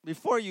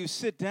Before you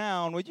sit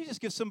down, would you just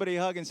give somebody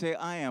a hug and say,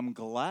 I am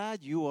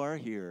glad you are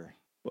here?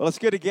 Well, it's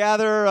good to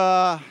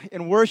gather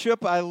in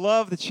worship. I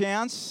love the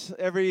chance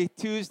every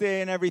Tuesday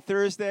and every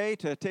Thursday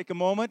to take a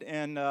moment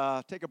and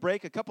take a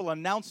break. A couple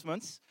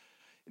announcements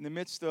in the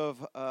midst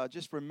of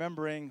just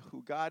remembering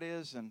who God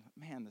is and,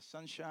 man, the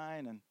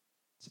sunshine, and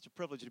such a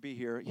privilege to be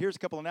here. Here's a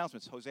couple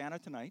announcements. Hosanna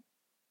tonight.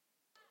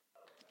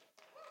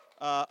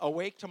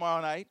 Awake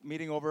tomorrow night,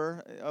 meeting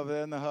over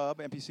in the hub,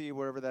 MPC,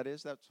 wherever that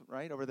is. That's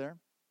right, over there.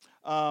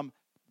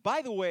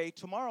 By the way,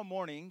 tomorrow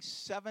morning,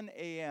 7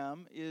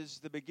 a.m. is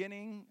the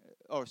beginning,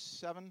 or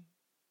 7:30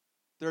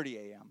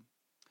 a.m.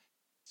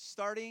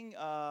 Starting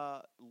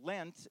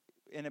Lent,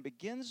 and it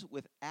begins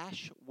with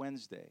Ash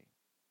Wednesday.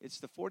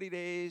 It's the 40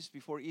 days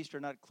before Easter,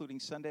 not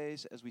including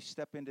Sundays, as we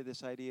step into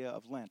this idea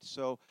of Lent.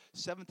 So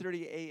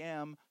 7:30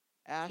 a.m.,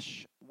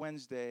 Ash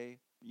Wednesday,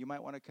 you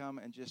might want to come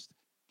and just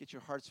get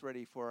your hearts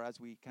ready for as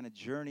we kind of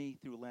journey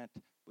through Lent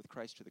with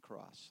Christ to the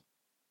cross.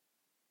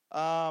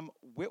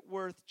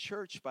 Whitworth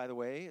Church, by the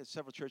way,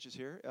 several churches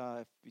here.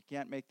 If you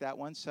can't make that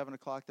one, 7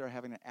 o'clock, they're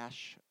having an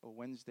Ash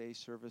Wednesday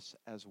service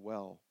as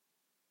well.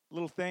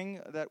 Little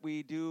thing that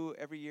we do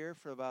every year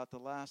for about the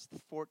last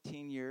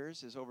 14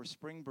 years is over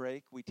spring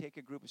break, we take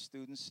a group of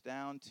students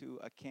down to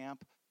a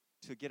camp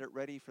to get it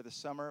ready for the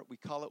summer. We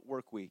call it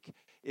Work Week.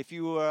 If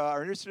you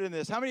are interested in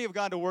this, how many have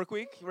gone to Work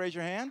Week? Raise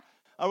your hand.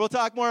 We'll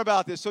talk more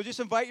about this. So just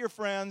invite your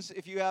friends.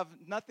 If you have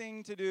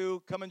nothing to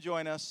do, come and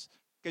join us,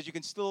 because you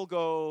can still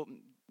go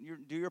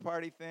do your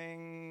party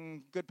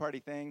thing, good party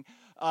thing,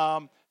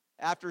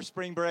 after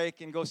spring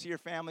break and go see your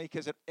family,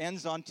 because it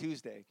ends on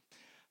Tuesday.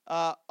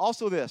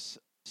 Also this,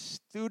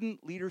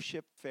 Student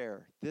Leadership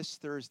Fair this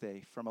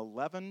Thursday from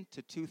 11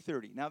 to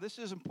 2:30. Now, this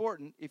is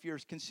important if you're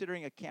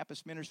considering a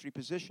campus ministry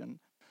position.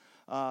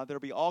 There'll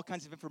be all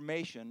kinds of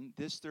information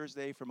this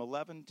Thursday from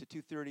 11 to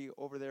 2:30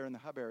 over there in the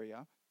hub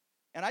area.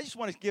 And I just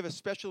want to give a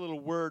special little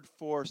word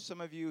for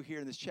some of you here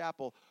in this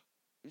chapel.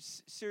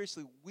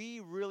 Seriously, we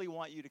really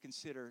want you to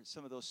consider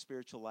some of those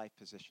spiritual life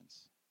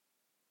positions.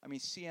 I mean,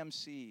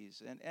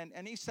 CMCs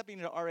and he's stepping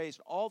into RAs,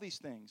 all these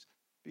things,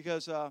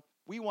 because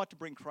we want to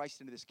bring Christ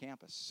into this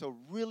campus. So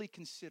really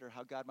consider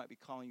how God might be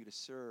calling you to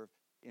serve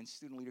in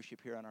student leadership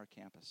here on our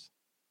campus.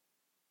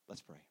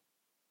 Let's pray.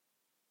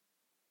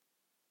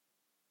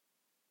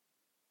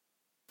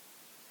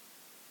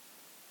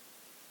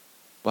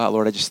 Wow,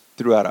 Lord, I just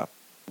threw out a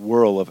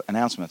whirl of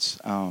announcements,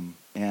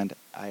 and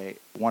I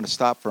want to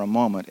stop for a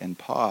moment and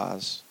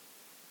pause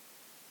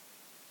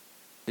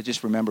to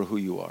just remember who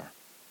you are.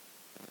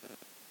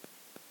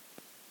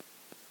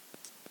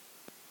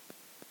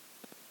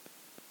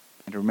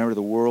 And to remember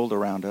the world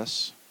around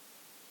us.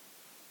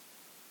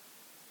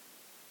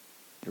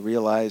 To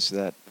realize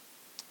that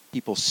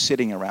people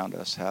sitting around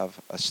us have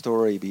a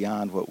story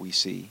beyond what we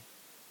see.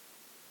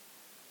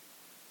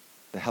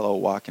 The hello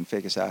walk can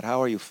fake us out.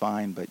 How are you?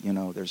 Fine, but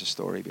there's a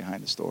story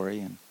behind the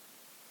story. And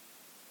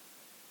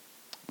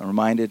I'm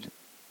reminded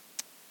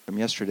from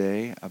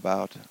yesterday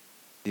about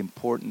the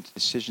important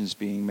decisions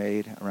being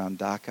made around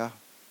DACA,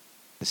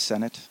 the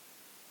Senate,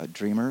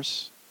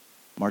 Dreamers.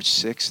 March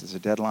 6th is a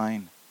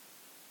deadline.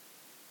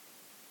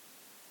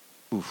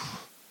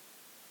 Oof.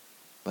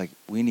 Like,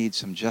 we need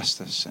some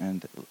justice.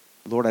 And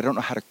Lord, I don't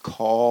know how to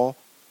call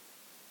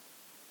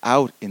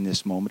out in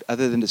this moment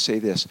other than to say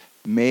this.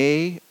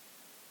 May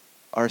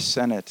our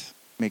Senate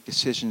make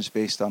decisions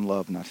based on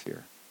love, not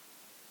fear.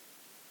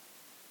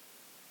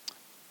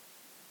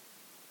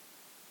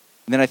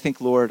 And then I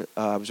think, Lord,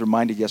 I was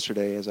reminded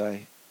yesterday as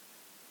I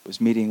was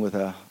meeting with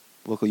a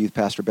local youth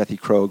pastor, Bethy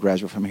Crow,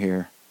 graduate from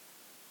here,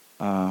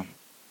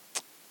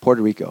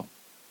 Puerto Rico.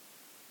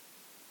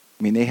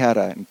 I mean, they had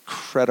an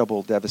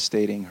incredible,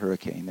 devastating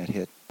hurricane that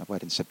hit,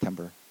 in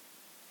September.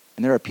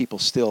 And there are people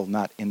still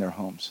not in their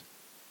homes.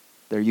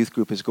 Their youth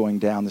group is going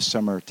down this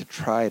summer to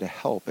try to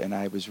help. And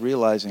I was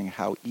realizing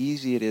how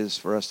easy it is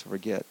for us to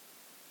forget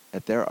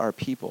that there are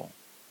people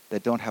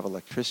that don't have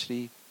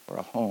electricity or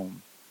a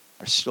home,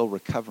 are still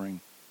recovering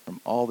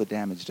from all the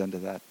damage done to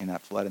that in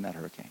that flood and that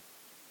hurricane.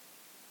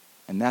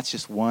 And that's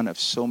just one of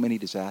so many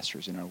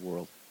disasters in our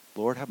world.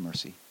 Lord, have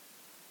mercy.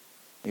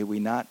 May we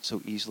not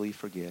so easily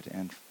forget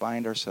and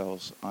find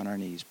ourselves on our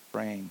knees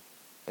praying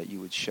that you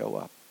would show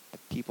up,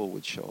 that people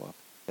would show up,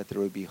 that there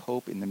would be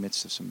hope in the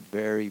midst of some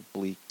very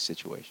bleak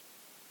situations.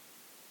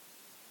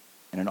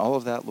 And in all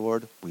of that,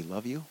 Lord, we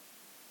love you,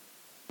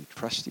 we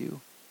trust you,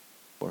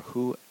 for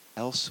who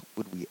else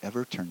would we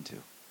ever turn to?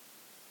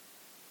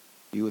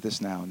 Be with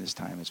us now in this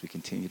time as we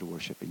continue to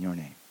worship in your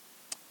name.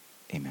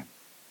 Amen.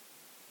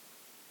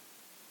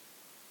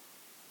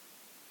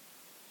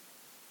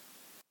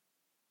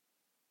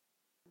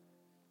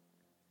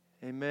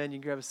 Amen. You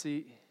can grab a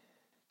seat.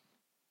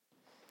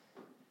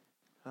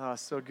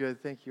 So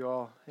good. Thank you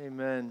all.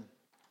 Amen.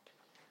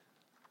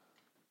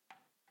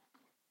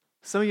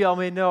 Some of y'all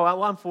may know,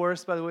 I'm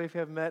Forrest, by the way, if you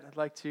haven't met, I'd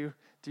like to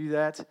do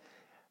that.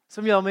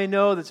 Some of y'all may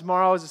know that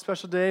tomorrow is a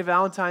special day,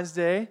 Valentine's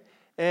Day,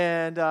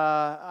 and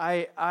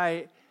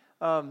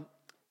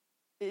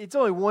it's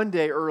only one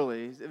day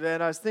early,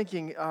 and I was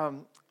thinking,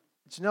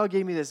 Janelle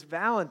gave me this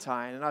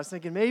Valentine, and I was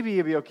thinking maybe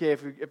it'd be okay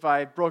if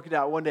I broke it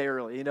out one day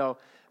early, just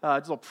a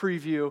little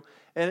preview.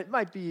 And it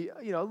might be,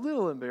 a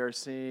little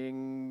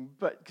embarrassing,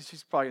 but because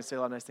she's probably going to say a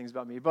lot of nice things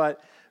about me. But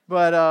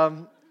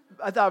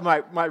I thought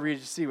I might read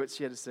to see what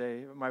she had to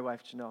say, my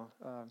wife, Janelle.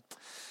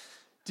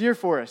 Dear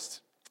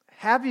Forrest,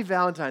 happy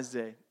Valentine's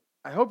Day.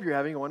 I hope you're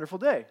having a wonderful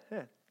day.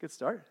 Yeah, good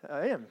start.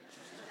 I am.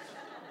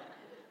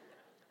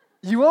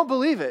 You won't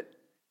believe it,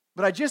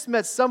 but I just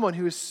met someone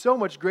who is so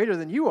much greater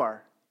than you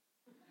are.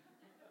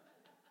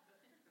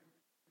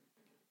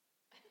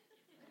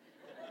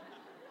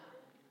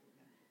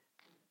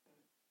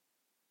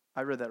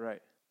 I read that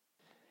right.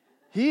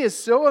 He is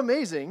so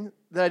amazing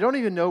that I don't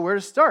even know where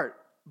to start,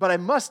 but I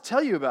must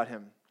tell you about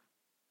him.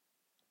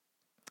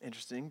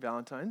 Interesting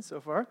Valentine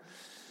so far.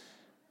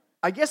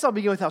 I guess I'll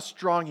begin with how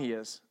strong he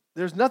is.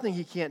 There's nothing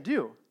he can't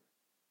do.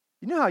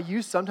 You know how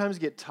you sometimes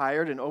get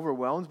tired and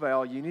overwhelmed by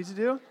all you need to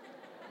do?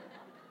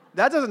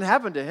 That doesn't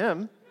happen to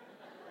him.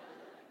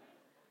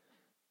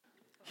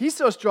 He's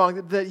so strong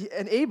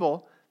and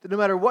able that no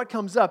matter what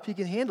comes up, he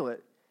can handle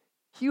it.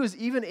 He was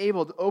even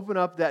able to open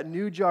up that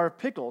new jar of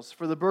pickles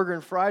for the burger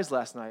and fries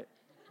last night.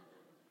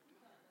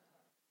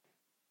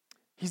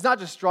 He's not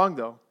just strong,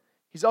 though.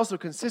 He's also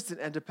consistent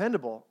and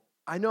dependable.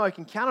 I know I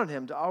can count on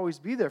him to always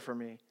be there for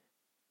me.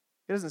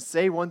 He doesn't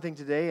say one thing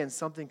today and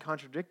something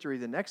contradictory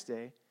the next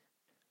day.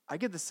 I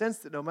get the sense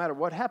that no matter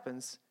what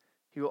happens,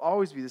 he will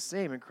always be the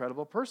same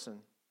incredible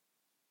person.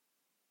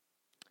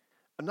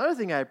 Another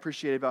thing I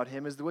appreciate about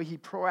him is the way he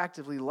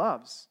proactively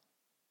loves.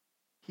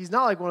 He's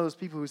not like one of those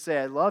people who say,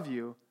 I love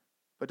you,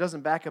 but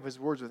doesn't back up his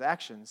words with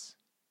actions.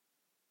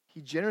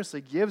 He generously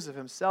gives of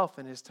himself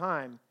and his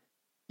time,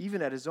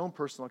 even at his own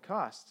personal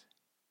cost.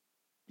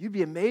 You'd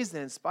be amazed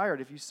and inspired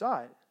if you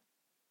saw it.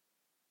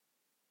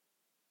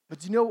 But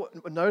do you know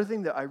another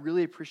thing that I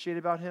really appreciate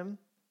about him?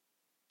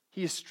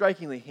 He is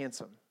strikingly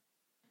handsome.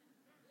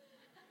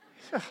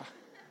 I'm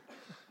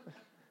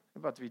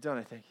about to be done,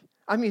 I think.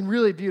 I mean,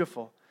 really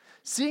beautiful.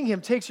 Seeing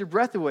him takes your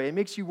breath away. It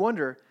makes you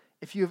wonder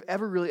if you have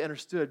ever really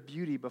understood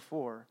beauty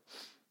before.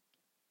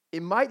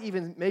 It might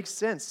even make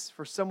sense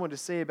for someone to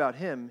say about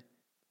him,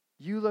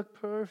 you look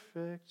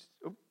perfect.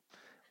 Oh.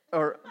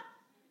 Or,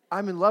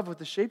 I'm in love with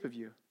the shape of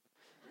you.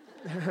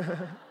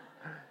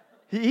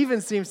 He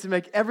even seems to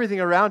make everything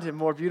around him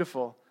more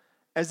beautiful,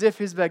 as if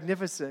his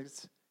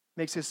magnificence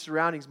makes his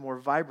surroundings more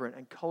vibrant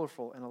and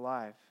colorful and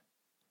alive.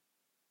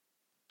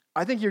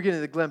 I think you're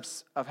getting a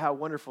glimpse of how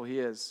wonderful he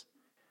is.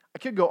 I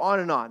could go on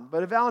and on,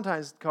 but a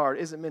Valentine's card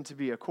isn't meant to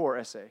be a core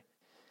essay.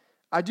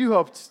 I do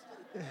hope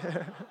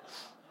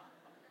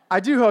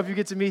you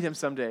get to meet him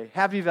someday.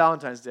 Happy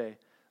Valentine's Day.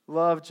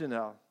 Love,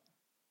 Janelle.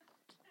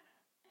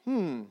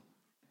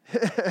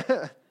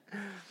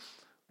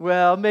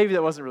 Well, maybe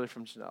that wasn't really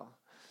from Janelle.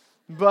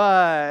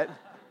 But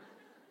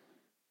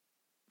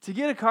to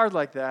get a card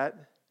like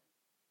that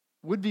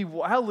would be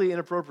wildly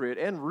inappropriate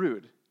and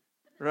rude,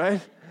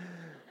 right?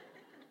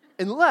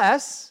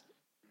 Unless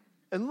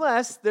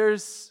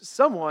there's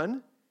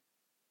someone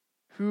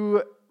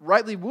who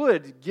rightly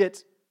would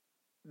get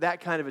that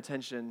kind of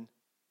attention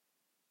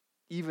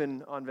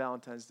even on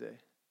Valentine's Day.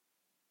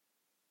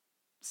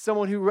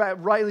 Someone who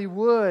rightly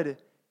would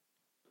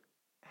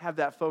have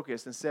that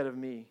focus instead of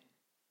me.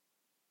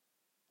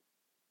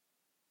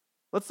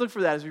 Let's look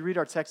for that as we read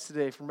our text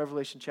today from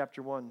Revelation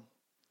chapter 1.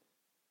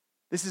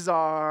 This is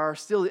our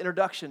still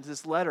introduction to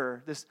this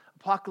letter, this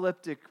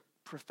apocalyptic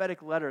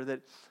prophetic letter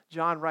that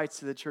John writes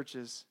to the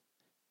churches.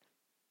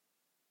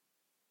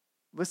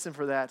 Listen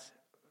for that.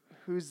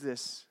 Who's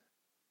this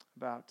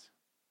about?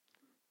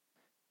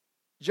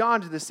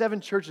 John, to the 7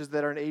 churches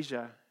that are in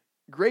Asia,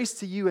 grace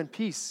to you and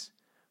peace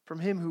from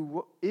him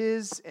who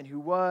is and who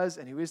was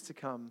and who is to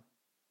come,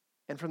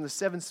 and from the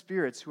 7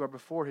 spirits who are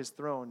before his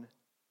throne,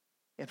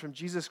 and from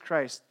Jesus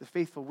Christ, the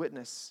faithful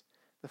witness,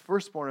 the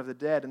firstborn of the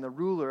dead and the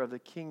ruler of the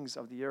kings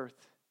of the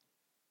earth.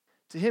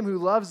 To him who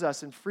loves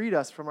us and freed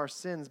us from our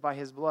sins by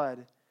his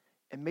blood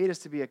and made us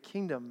to be a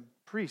kingdom,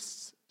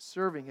 priests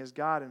serving his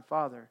God and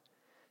Father.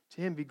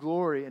 To him be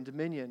glory and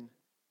dominion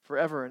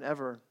forever and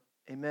ever.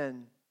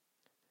 Amen.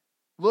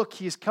 Look,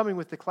 he is coming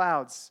with the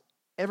clouds.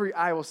 Every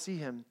eye will see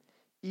him,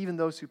 even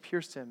those who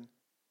pierced him.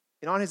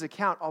 And on his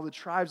account, all the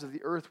tribes of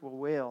the earth will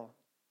wail.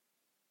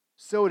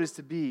 So it is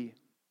to be.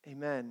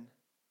 Amen.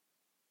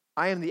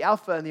 I am the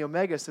Alpha and the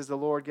Omega, says the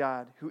Lord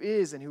God, who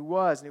is and who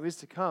was and who is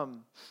to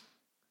come,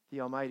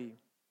 the Almighty.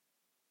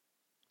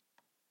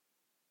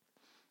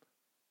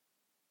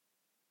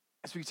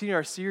 As we continue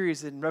our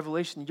series in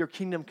Revelation, Your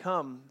Kingdom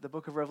Come, the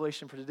book of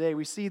Revelation for today,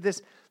 we see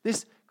this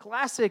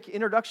classic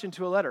introduction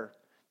to a letter.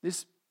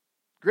 This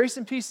grace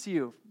and peace to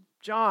you.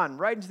 John,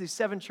 right into these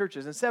 7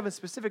 churches, and 7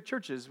 specific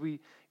churches.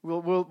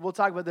 We'll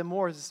talk about them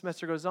more as the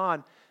semester goes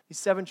on. These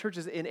 7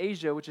 churches in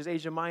Asia, which is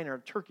Asia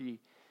Minor, Turkey,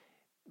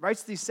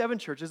 writes to these 7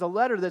 churches a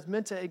letter that's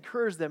meant to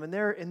encourage them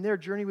in their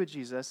journey with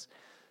Jesus.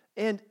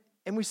 And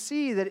we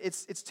see that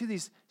it's to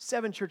these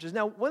 7 churches.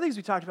 Now, one of the things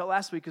we talked about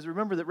last week is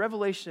remember that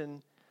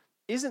Revelation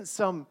isn't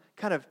some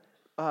kind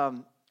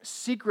of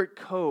secret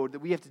code that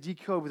we have to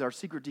decode with our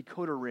secret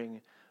decoder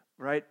ring,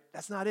 right?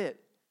 That's not it.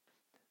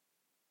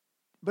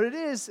 But it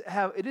is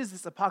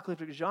this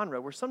apocalyptic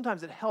genre where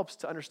sometimes it helps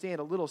to understand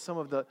a little some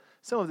of the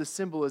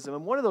symbolism.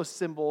 And one of those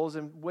symbols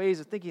and ways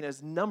of thinking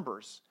is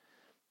numbers.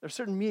 There are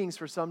certain meanings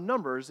for some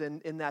numbers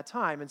in that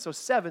time. And so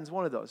 7's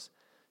one of those.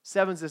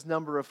 7's this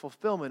number of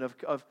fulfillment,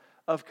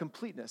 of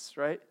completeness,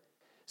 right?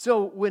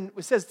 So when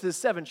it says to the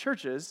 7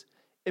 churches,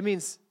 it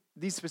means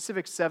these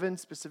 7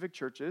 specific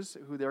churches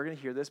who they're going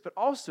to hear this, but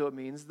also it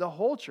means the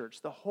whole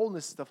church, the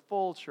wholeness, the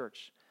full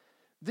church.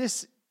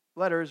 This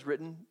letter is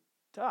written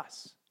to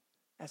us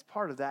as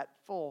part of that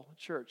full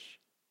church.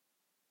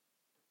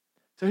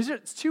 So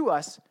it's to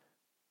us,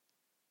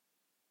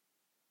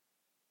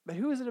 but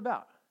who is it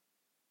about?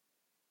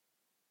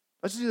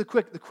 Let's just do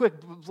the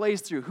quick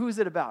blaze through. Who is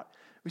it about?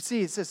 We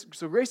see it says,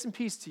 so grace and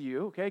peace to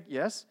you, okay,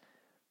 yes.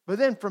 But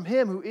then from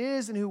him who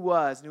is and who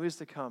was and who is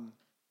to come.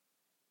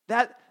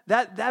 That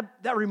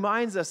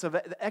reminds us of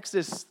the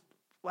Exodus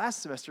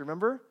last semester,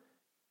 remember?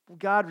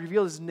 God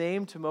revealed his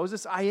name to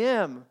Moses. I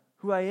am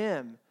who I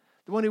am.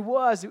 The one who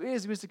was, who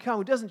is to come,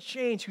 who doesn't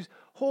change, who's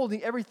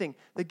holding everything.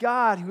 The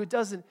God who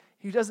doesn't,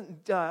 we don't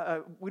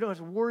have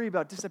to worry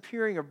about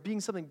disappearing or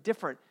being something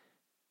different.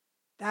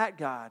 That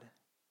God.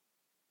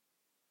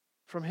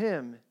 From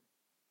him.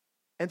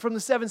 And from the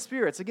 7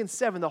 spirits, again,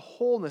 7, the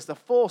wholeness, the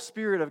full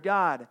Spirit of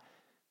God.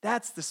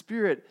 That's the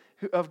Spirit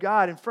of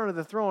God in front of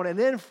the throne. And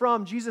then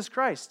from Jesus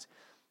Christ.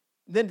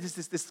 Then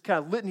this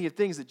kind of litany of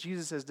things that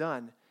Jesus has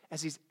done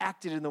as he's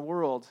acted in the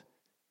world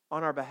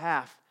on our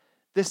behalf.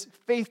 This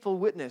faithful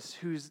witness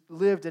who's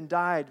lived and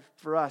died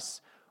for us,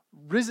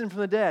 risen from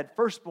the dead,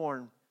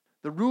 firstborn,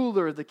 the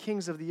ruler of the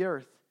kings of the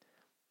earth,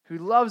 who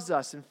loves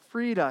us and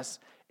freed us,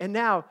 and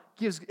now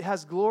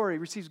has glory,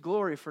 receives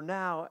glory for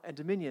now and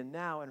dominion,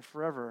 now and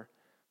forever,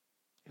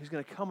 who's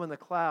going to come in the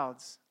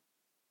clouds.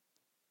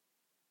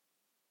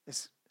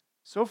 It's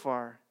so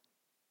far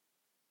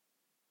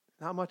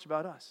not much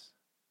about us.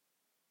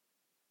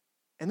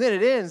 And then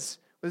it ends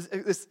with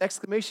this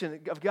exclamation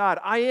of God,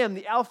 I am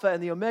the Alpha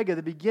and the Omega,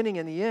 the beginning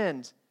and the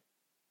end.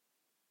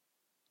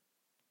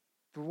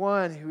 The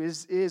one who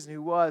is and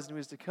who was and who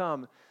is to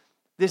come.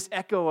 This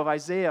echo of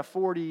Isaiah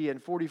 40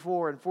 and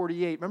 44 and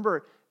 48.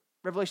 Remember,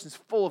 Revelation is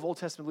full of Old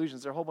Testament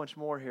allusions. There are a whole bunch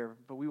more here,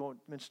 but we won't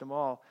mention them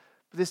all.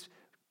 But this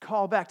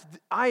call back to,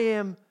 I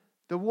am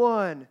the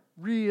one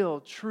real,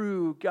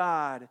 true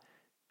God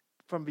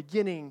from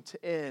beginning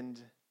to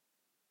end.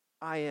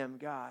 I am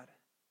God.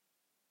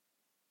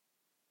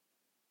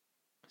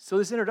 So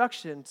this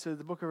introduction to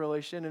the book of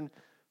Revelation, and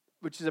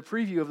which is a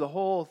preview of the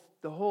whole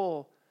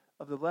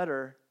of the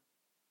letter,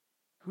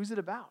 who's it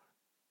about?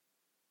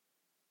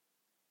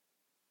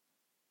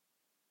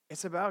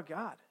 It's about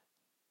God.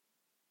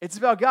 It's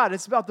about God.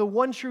 It's about the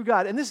one true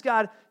God. And this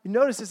God, you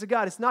notice it's a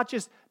God. It's not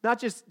just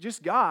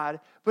God,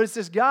 but it's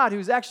this God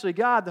who's actually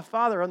God, the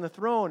Father on the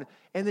throne,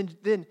 and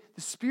then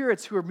the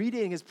spirits who are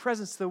mediating his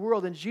presence to the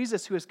world, and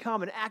Jesus who has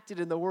come and acted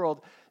in the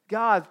world.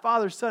 God,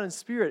 Father, Son, and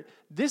Spirit.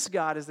 This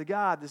God is the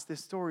God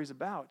this story is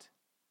about.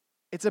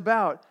 It's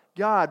about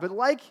God. But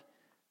like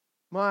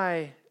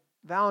my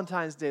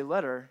Valentine's Day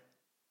letter,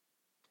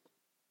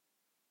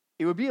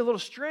 it would be a little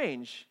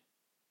strange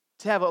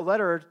to have a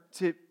letter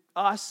to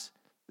us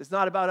that's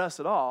not about us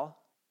at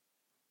all,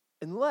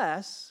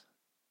 unless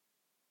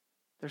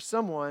there's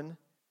someone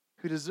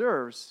who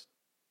deserves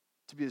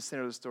to be the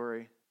center of the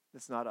story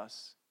that's not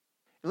us.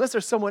 Unless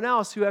there's someone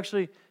else who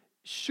actually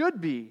should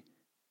be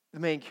the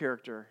main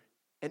character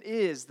and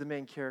is the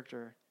main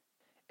character.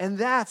 And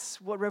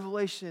that's what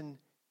Revelation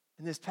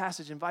in this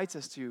passage invites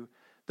us to.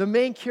 The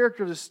main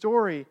character of the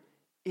story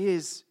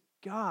is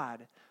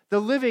God. The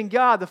living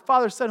God, the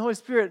Father, Son, Holy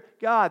Spirit,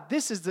 God.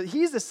 He's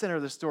the center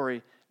of the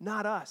story,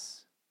 not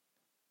us.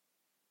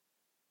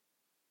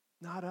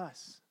 Not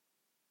us.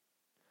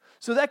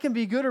 So that can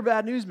be good or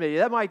bad news maybe.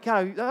 That might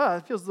kind of,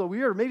 it feels a little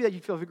weird. Maybe that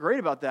you feel great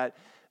about that.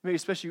 Maybe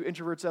especially you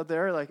introverts out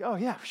there, like, oh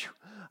yeah,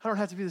 I don't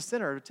have to be the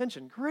center of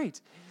attention.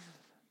 Great.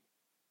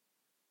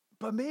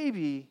 But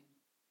maybe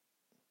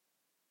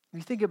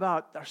we think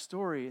about our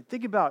story,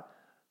 think about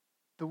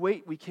the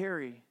weight we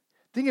carry.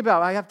 Think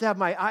about, I have to have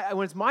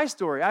when it's my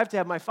story, I have to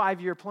have my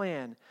 5-year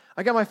plan.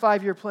 I got my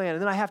 5-year plan,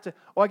 and then I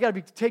got to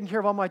be taking care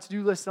of all my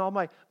to-do lists and all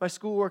my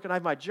schoolwork, and I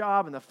have my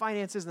job and the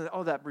finances and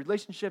all that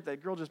relationship.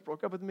 That girl just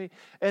broke up with me,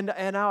 and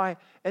now I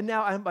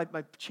have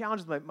my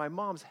challenges, my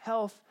mom's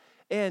health,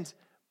 and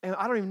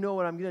I don't even know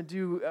what I'm going to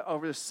do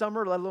over the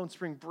summer, let alone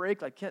spring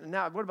break. Like,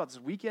 now, what about this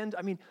weekend?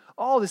 I mean,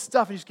 all this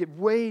stuff, and you just get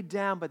weighed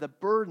down by the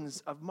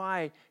burdens of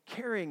my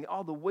carrying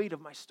all the weight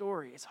of my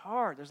story. It's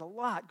hard. There's a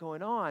lot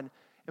going on.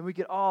 And we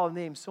could all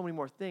name so many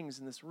more things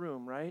in this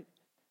room, right?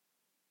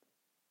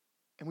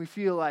 And we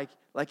feel like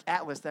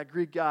Atlas, that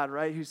Greek god,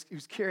 right?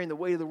 Who's carrying the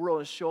weight of the world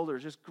on his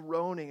shoulders, just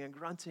groaning and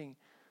grunting.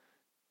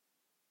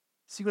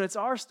 See, when it's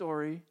our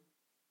story,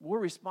 we're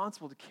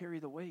responsible to carry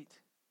the weight.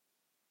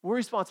 We're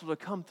responsible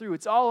to come through.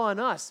 It's all on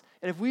us.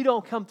 And if we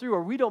don't come through,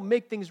 or we don't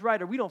make things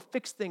right, or we don't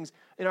fix things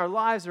in our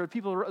lives or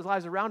people's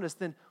lives around us,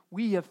 then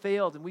we have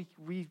failed and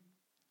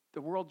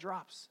the world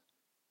drops.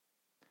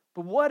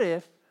 But what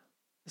if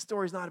the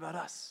story's not about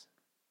us?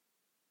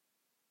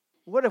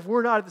 What if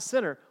we're not at the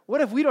center?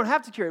 What if we don't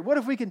have to carry it? What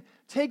if we can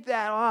take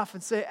that off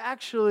and say,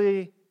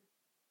 actually,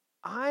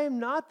 I'm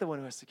not the one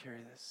who has to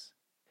carry this?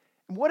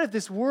 And what if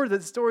this word that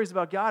the story is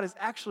about God is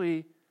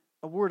actually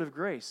a word of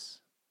grace?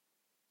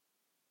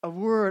 A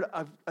word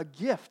of a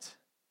gift.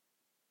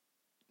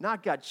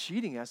 Not God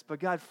cheating us,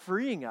 but God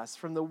freeing us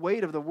from the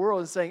weight of the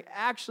world and saying,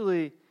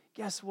 actually,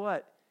 guess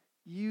what?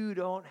 You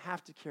don't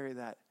have to carry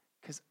that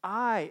because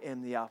I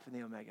am the Alpha and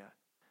the Omega.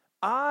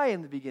 I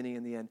am the beginning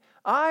and the end.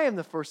 I am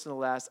the first and the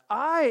last.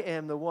 I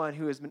am the one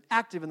who has been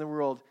active in the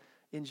world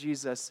in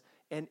Jesus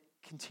and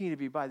continue to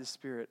be by the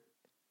Spirit.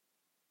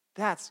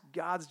 That's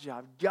God's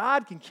job.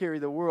 God can carry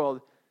the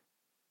world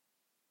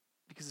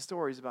because the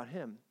story is about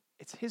Him.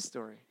 It's His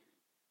story.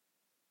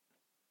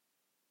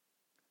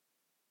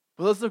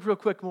 Well, let's look real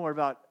quick more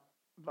about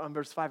on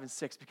verse 5 and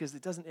 6 because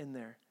it doesn't end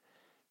there.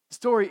 The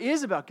story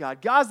is about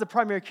God. God's the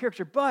primary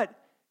character, but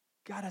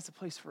God has a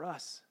place for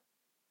us.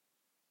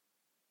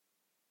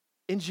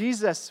 In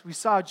Jesus, we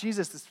saw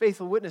Jesus, this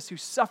faithful witness who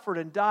suffered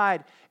and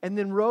died and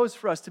then rose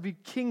for us to be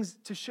kings,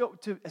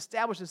 to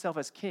establish himself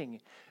as king.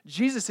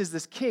 Jesus is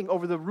this king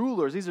over the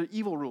rulers. These are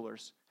evil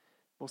rulers.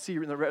 We'll see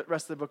in the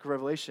rest of the book of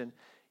Revelation.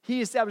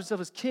 He established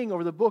himself as king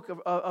over the book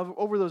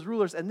over those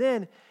rulers. And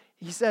then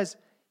he says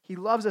he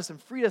loves us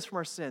and freed us from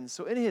our sins.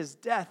 So in his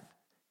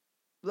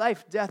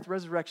life, death,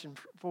 resurrection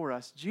for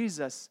us,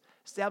 Jesus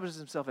establishes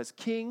himself as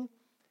king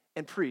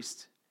and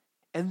priest.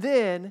 And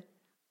then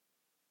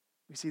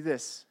we see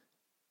this.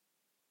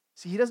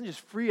 See, he doesn't just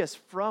free us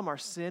from our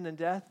sin and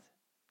death.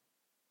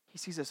 He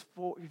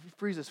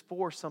frees us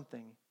for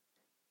something.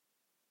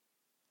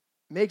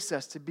 Makes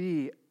us to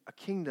be a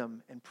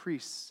kingdom and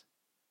priests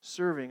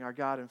serving our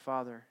God and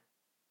Father.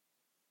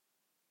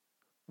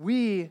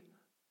 We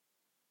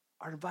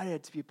are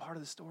invited to be a part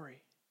of the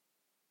story.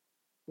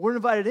 We're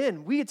invited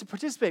in. We get to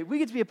participate. We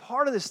get to be a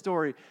part of this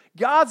story.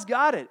 God's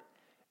got it.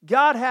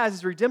 God has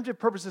his redemptive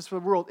purposes for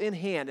the world in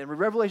hand, and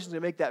Revelation is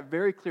going to make that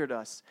very clear to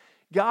us.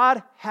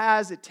 God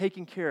has it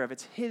taken care of.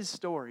 It's his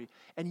story.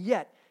 And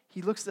yet,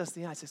 he looks at us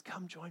in the eye and says,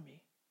 come join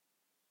me.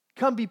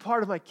 Come be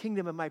part of my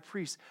kingdom and my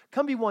priests.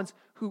 Come be ones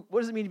who,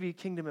 what does it mean to be a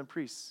kingdom and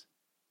priests?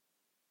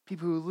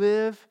 People who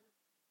live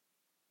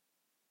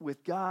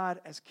with God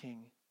as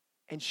king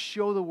and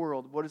show the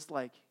world what it's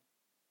like,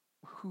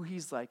 who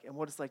he's like, and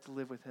what it's like to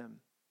live with him.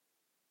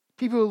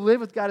 People who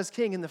live with God as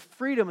king and the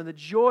freedom and the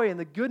joy and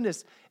the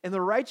goodness and the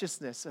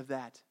righteousness of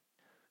that.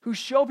 Who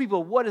show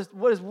people what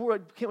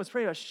Kent was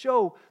praying about,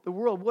 show the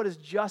world what is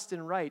just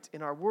and right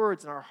in our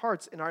words, in our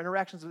hearts, in our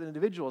interactions with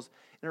individuals,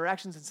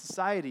 interactions in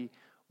society.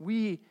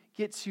 We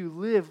get to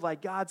live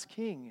like God's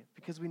king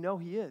because we know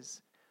he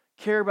is.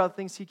 Care about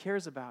things he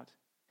cares about.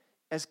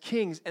 As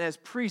kings and as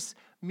priests,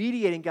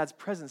 mediating God's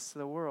presence to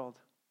the world.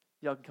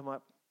 Y'all can come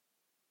up.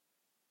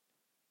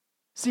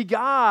 See,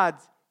 God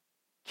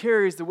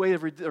carries the weight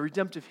of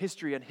redemptive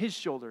history on his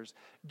shoulders.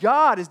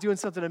 God is doing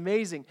something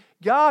amazing.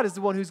 God is the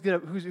one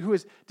who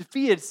has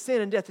defeated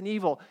sin and death and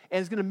evil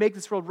and is going to make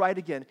this world right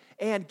again.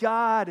 And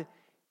God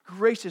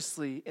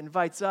graciously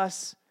invites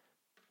us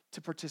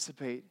to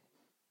participate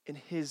in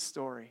his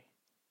story.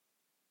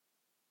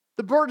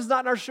 The burden's not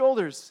on our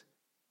shoulders.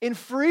 In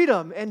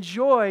freedom and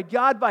joy,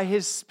 God by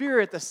his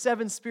Spirit, the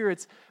seven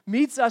spirits,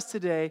 meets us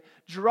today,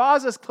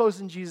 draws us close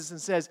in Jesus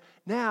and says,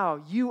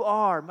 now you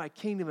are my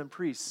kingdom and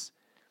priests.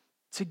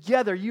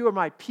 Together, you are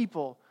my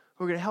people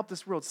who are going to help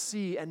this world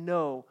see and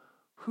know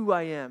who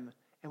I am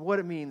and what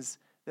it means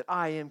that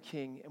I am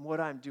king and what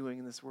I'm doing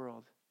in this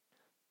world.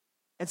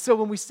 And so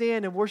when we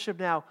stand and worship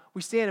now,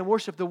 we stand and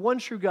worship the one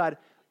true God,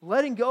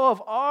 letting go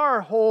of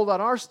our hold on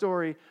our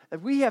story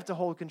that we have to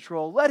hold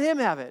control. Let him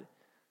have it.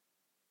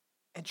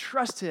 And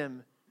trust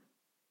him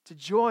to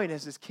join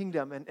as his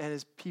kingdom and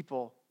his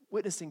people,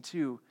 witnessing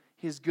to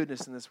his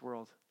goodness in this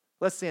world.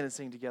 Let's stand and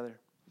sing together.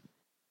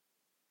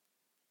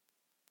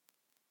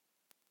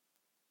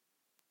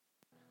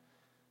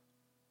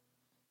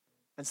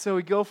 And so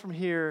we go from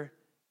here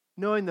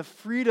knowing the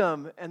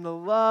freedom and the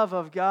love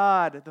of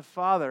God, the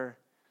Father,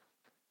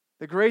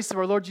 the grace of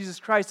our Lord Jesus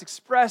Christ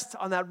expressed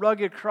on that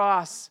rugged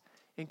cross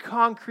in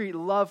concrete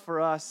love for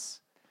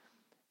us,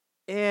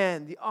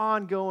 and the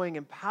ongoing,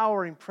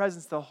 empowering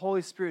presence of the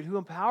Holy Spirit who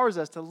empowers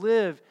us to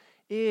live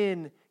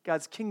in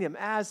God's kingdom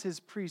as his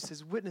priests,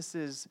 his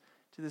witnesses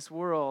to this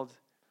world.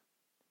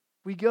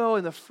 We go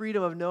in the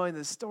freedom of knowing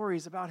the story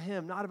is about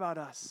him, not about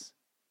us.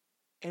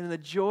 And in the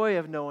joy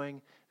of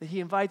knowing that he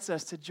invites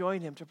us to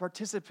join him, to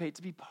participate,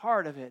 to be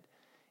part of it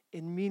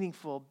in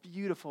meaningful,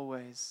 beautiful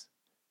ways.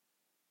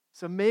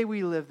 So may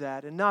we live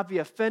that and not be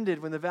offended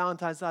when the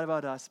Valentine's not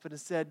about us, but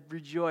instead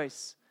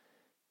rejoice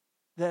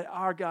that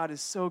our God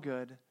is so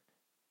good,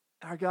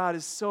 our God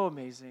is so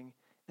amazing,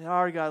 and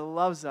our God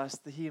loves us,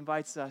 that he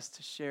invites us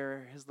to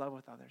share his love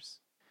with others.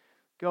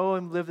 Go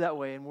and live that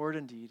way in word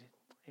and deed.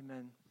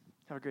 Amen.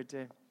 Have a great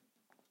day.